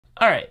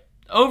All right.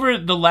 Over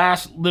the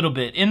last little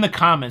bit, in the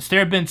comments, there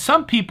have been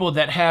some people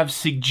that have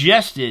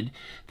suggested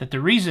that the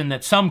reason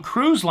that some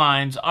cruise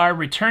lines are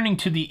returning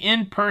to the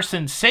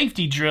in-person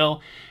safety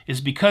drill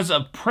is because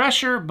of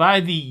pressure by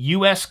the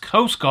U.S.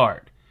 Coast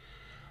Guard.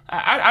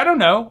 I don't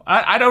know.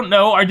 I don't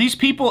know. Are these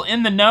people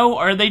in the know,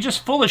 or are they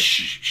just full of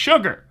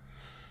sugar?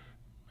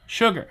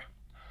 Sugar.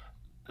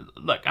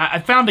 Look, I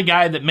found a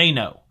guy that may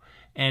know,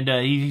 and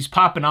he's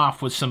popping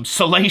off with some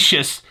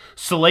salacious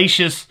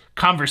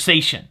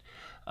conversation.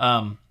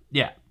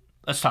 Yeah,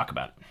 let's talk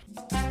about it.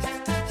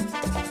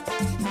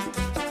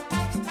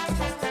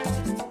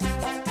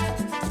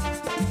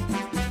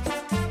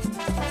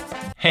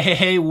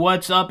 Hey,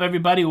 what's up,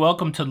 everybody?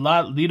 Welcome to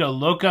La Lido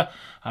Loca.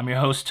 I'm your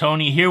host,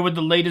 Tony, here with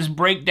the latest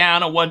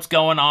breakdown of what's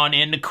going on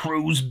in the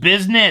cruise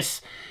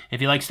business.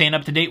 If you like staying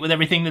up to date with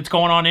everything that's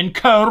going on in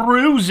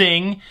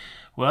cruising,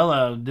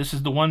 well, this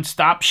is the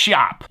one-stop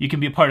shop. You can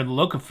be a part of the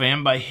Loca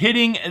fam by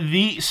hitting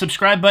the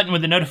subscribe button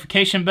with the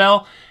notification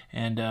bell,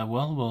 and,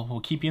 well,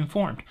 we'll keep you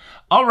informed.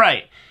 All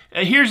right,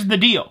 here's the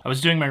deal. I was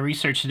doing my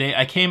research today.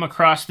 I came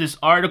across this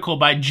article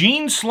by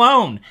Gene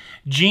Sloan.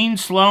 Gene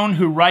Sloan,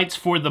 who writes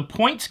for The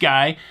Points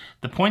Guy.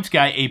 The Points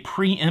Guy, a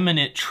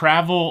preeminent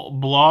travel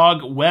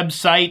blog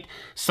website,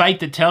 site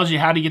that tells you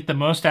how to get the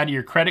most out of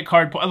your credit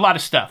card, a lot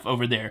of stuff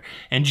over there.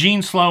 And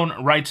Gene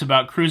Sloan writes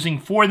about cruising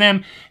for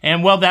them.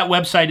 And, well, that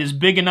website is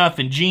big enough,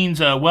 and Gene's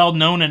a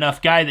well-known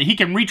enough guy that he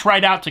can reach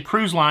right out to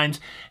cruise lines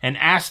and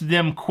ask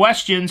them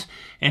questions.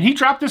 And he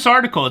dropped this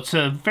article. It's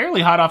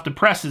fairly hot off the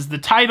presses. The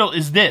title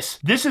is this: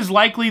 "This is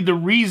likely the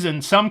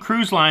reason some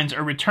cruise lines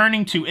are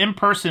returning to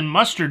in-person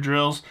muster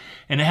drills,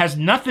 and it has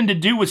nothing to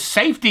do with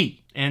safety."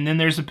 And then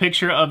there's a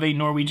picture of a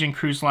Norwegian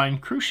Cruise Line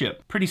cruise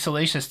ship. Pretty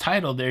salacious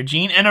title there,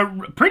 Gene, and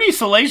a pretty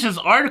salacious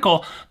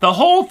article. The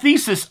whole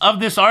thesis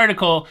of this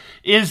article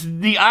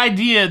is the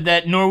idea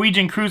that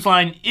Norwegian Cruise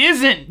Line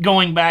isn't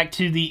going back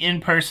to the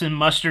in-person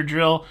muster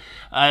drill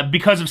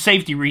because of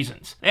safety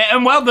reasons.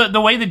 And, well,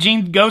 the way that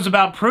Gene goes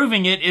about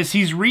proving it is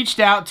he's reached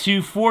out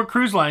to 4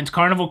 cruise lines: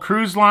 Carnival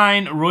Cruise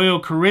Line, Royal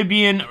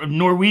Caribbean,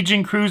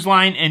 Norwegian Cruise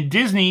Line, and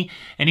Disney,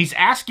 and he's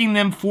asking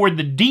them for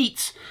the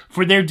deets,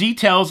 for their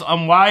details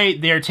on why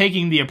they're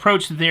taking the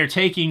approach that they're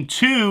taking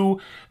to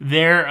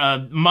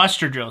their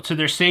muster drill, to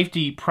their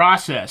safety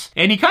process.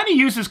 And he kind of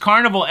uses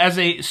Carnival as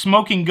a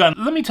smoking gun.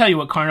 Let me tell you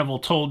what Carnival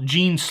told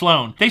Gene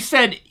Sloan. They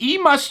said,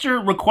 "E-muster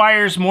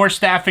requires more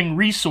staffing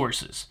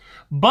resources,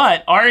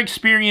 but our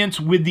experience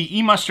with the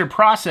e-muster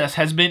process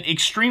has been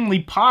extremely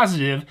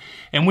positive,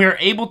 and we are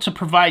able to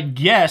provide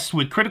guests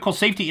with critical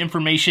safety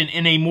information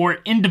in a more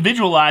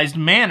individualized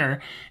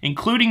manner,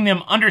 including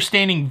them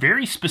understanding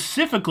very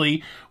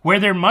specifically where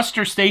their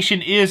muster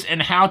station is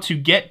and how to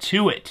get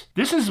to it."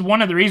 This is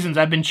one of the reasons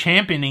I've been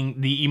championing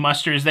the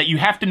e-muster, is that you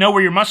have to know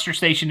where your muster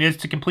station is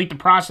to complete the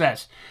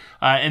process.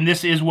 And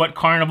this is what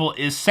Carnival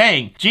is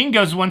saying. Gene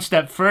goes one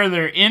step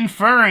further,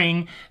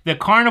 inferring that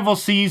Carnival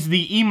sees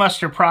the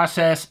e-muster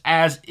process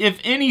as, if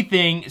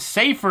anything,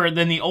 safer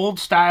than the old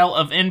style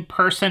of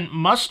in-person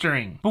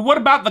mustering. But what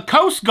about the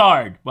Coast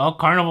Guard? Well,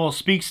 Carnival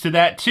speaks to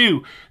that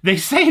too. They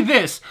say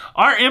this: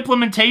 "Our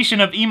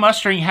implementation of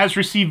e-mustering has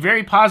received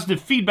very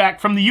positive feedback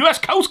from the U.S.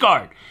 Coast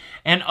Guard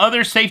and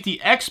other safety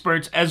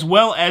experts, as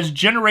well as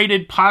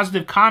generated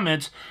positive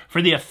comments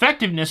for the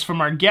effectiveness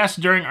from our guests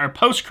during our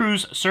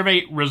post-cruise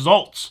survey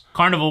results."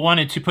 Carnival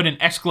wanted to put an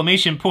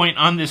exclamation point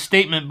on this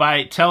statement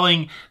by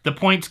telling the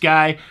Points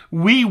Guy,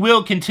 "We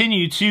will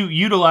continue to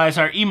utilize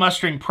our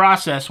e-mustering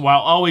process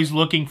while always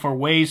looking for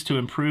ways to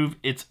improve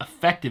its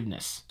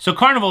effectiveness." So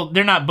Carnival,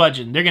 they're not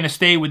budging. They're going to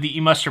stay with the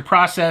e-muster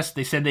process.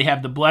 They said they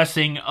have the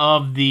blessing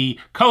of the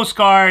Coast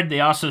Guard. They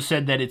also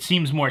said that it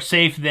seems more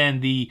safe than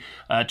the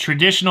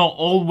traditional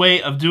old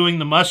way of doing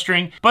the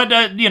mustering.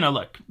 But, you know,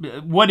 look,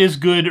 what is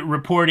good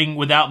reporting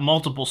without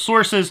multiple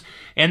sources?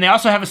 And they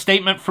also have a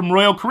statement from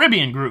Royal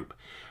Caribbean Group.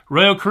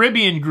 Royal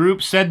Caribbean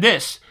Group said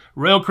this: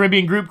 "Royal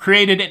Caribbean Group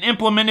created and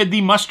implemented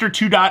the Muster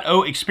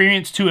 2.0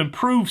 experience to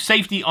improve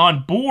safety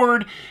on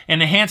board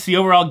and enhance the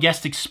overall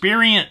guest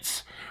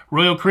experience.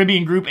 Royal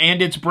Caribbean Group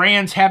and its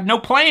brands have no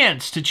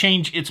plans to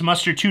change its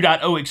Muster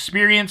 2.0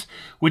 experience,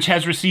 which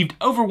has received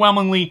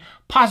overwhelmingly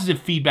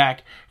positive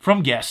feedback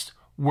from guests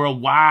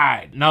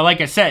worldwide." Now,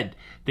 like I said,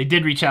 they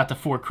did reach out to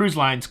 4 cruise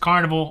lines: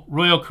 Carnival,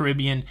 Royal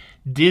Caribbean,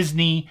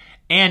 Disney,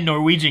 and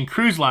Norwegian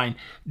Cruise Line.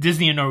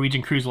 Disney and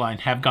Norwegian Cruise Line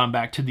have gone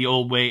back to the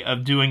old way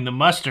of doing the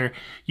muster.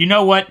 You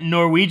know what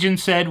Norwegian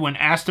said when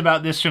asked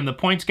about this from the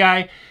Points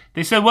Guy?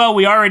 They said, "Well,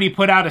 we already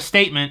put out a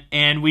statement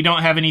and we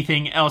don't have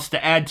anything else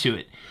to add to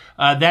it."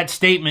 That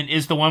statement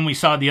is the one we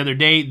saw the other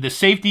day. "The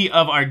safety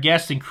of our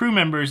guests and crew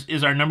members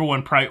is our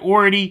 #1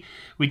 priority.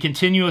 We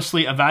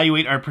continuously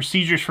evaluate our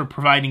procedures for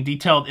providing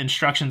detailed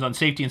instructions on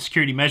safety and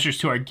security measures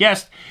to our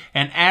guests,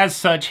 and as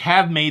such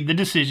have made the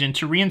decision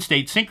to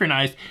reinstate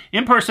synchronized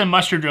in-person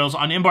muster drills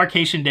on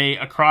embarkation day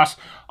across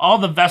all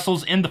the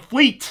vessels in the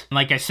fleet."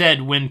 Like I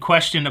said, when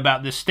questioned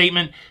about this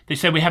statement, they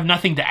said, "We have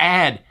nothing to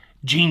add."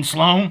 Gene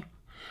Sloan.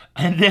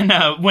 And then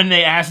when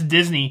they asked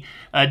Disney,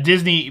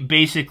 Disney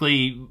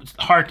basically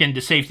hearkened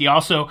to safety.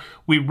 Also,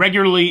 we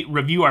regularly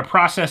review our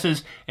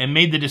processes and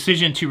made the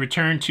decision to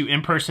return to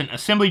in-person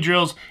assembly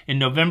drills in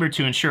November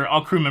to ensure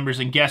all crew members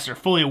and guests are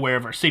fully aware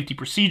of our safety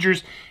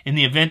procedures in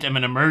the event of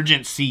an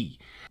emergency.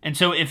 And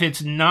so if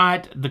it's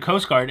not the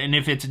Coast Guard and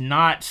if it's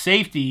not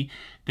safety,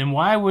 then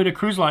why would a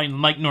cruise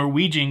line like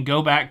Norwegian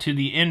go back to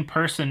the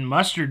in-person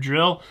muster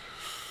drill?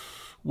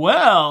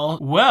 Well,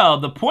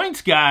 the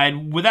points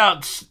guide,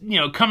 without,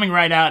 coming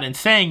right out and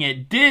saying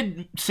it,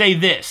 did say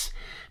this.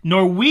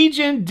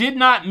 Norwegian did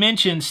not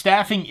mention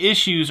staffing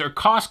issues or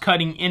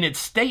cost-cutting in its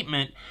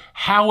statement.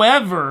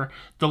 However,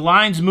 the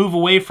line's move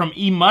away from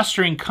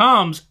e-mustering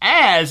comes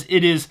as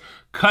it is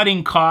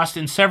cutting costs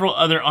in several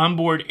other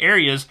onboard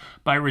areas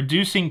by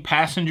reducing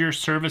passenger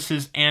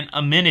services and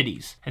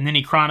amenities. And then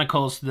he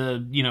chronicles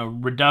the,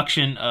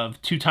 reduction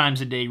of 2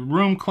 times a day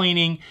room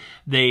cleaning.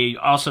 They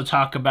also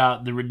talk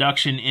about the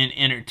reduction in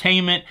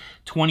entertainment,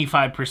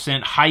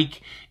 25%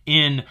 hike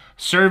in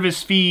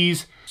service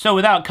fees. So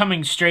without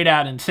coming straight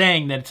out and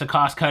saying that it's a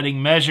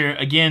cost-cutting measure,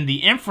 again,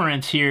 the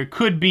inference here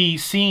could be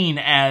seen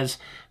as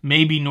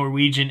maybe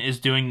Norwegian is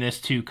doing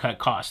this to cut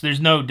costs.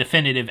 There's no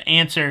definitive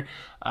answer,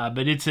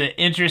 but it's an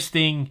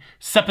interesting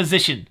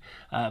supposition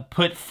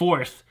put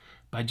forth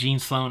by Gene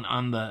Sloan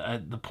on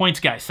the Points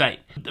Guy site.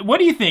 What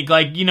do you think?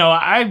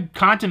 I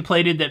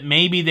contemplated that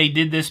maybe they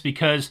did this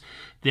because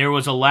there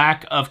was a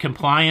lack of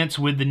compliance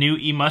with the new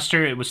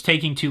e-muster. It was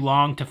taking too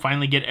long to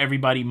finally get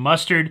everybody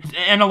mustered.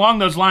 And along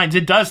those lines,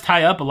 it does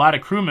tie up a lot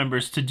of crew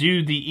members to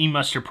do the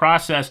e-muster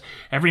process.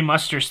 Every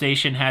muster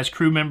station has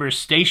crew members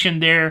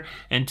stationed there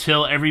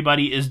until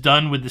everybody is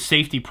done with the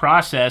safety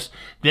process.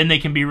 Then they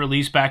can be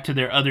released back to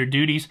their other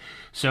duties.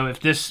 So if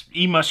this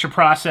e-muster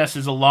process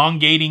is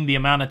elongating the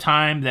amount of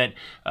time that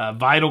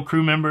vital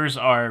crew members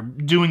are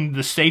doing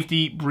the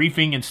safety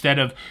briefing instead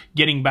of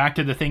getting back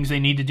to the things they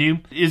need to do,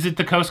 is it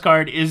the Coast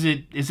Guard? Is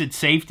it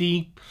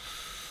safety?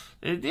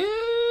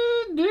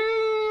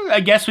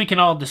 I guess we can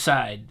all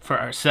decide for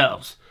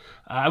ourselves.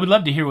 I would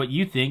love to hear what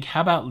you think.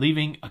 How about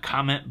leaving a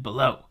comment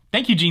below?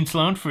 Thank you, Gene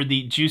Sloan, for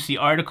the juicy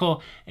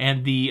article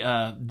and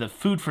the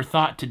food for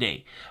thought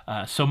today.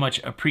 So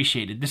much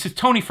appreciated. This is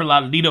Tony for La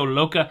Lido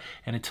Loca,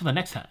 and until the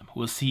next time,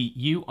 we'll see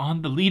you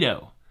on the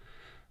Lido.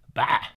 Bye.